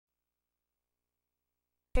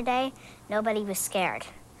Yesterday, nobody was scared.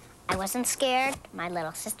 I wasn't scared. My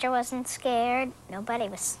little sister wasn't scared. Nobody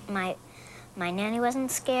was. My nanny wasn't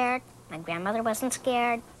scared. My grandmother wasn't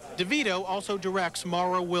scared. DeVito also directs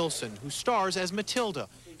Mara Wilson, who stars as Matilda,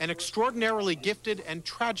 an extraordinarily gifted and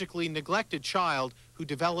tragically neglected child who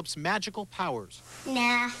develops magical powers.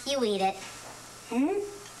 Nah, you eat it.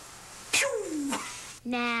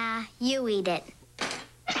 Nah, you eat it.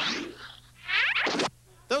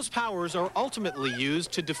 Those powers are ultimately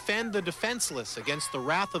used to defend the defenseless against the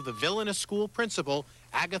wrath of the villainous school principal,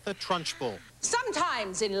 Agatha Trunchbull.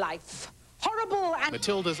 Sometimes in life, horrible and...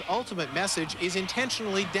 Matilda's ultimate message is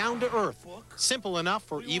intentionally down to earth, simple enough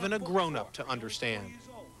for even a grown-up to understand.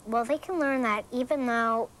 Well, they can learn that even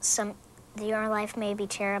though your life may be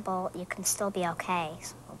terrible, you can still be okay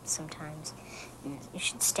sometimes. You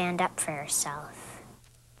should stand up for yourself.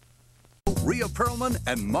 Rhea Perlman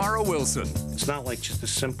and Mara Wilson. It's not like just a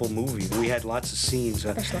simple movie. We had lots of scenes.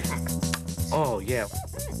 Special effects. Oh, yeah.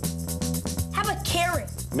 How about carrot?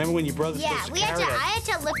 Remember when your brother Yeah, supposed to I had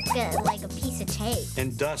to look at like a piece of tape.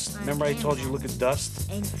 And dust. Remember I told you to look at dust?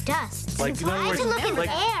 And dust. Like, in other I had words, to look at like,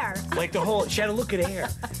 air. Like she had to look at air.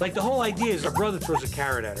 Like the whole idea is her brother throws a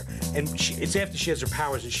carrot at her, and it's after she has her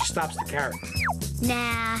powers, and she stops the carrot.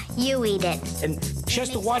 Nah, you eat it. And she has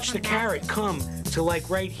to watch the carrot come to like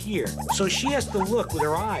right here. So she has to look with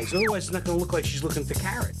her eyes, otherwise it's not gonna look like she's looking at the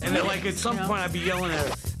carrot. And then like at some point I'd be yelling at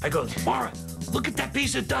her. I go, Mara, look at that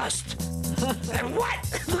piece of dust. And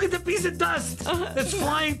what? Look at the piece of dust that's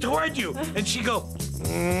flying toward you. And she go,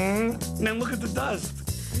 and then look at the dust.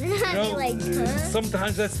 You know, Like, huh?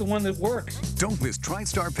 Sometimes that's the one that works. Don't miss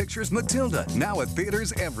TriStar Pictures' Matilda, now at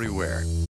theaters everywhere.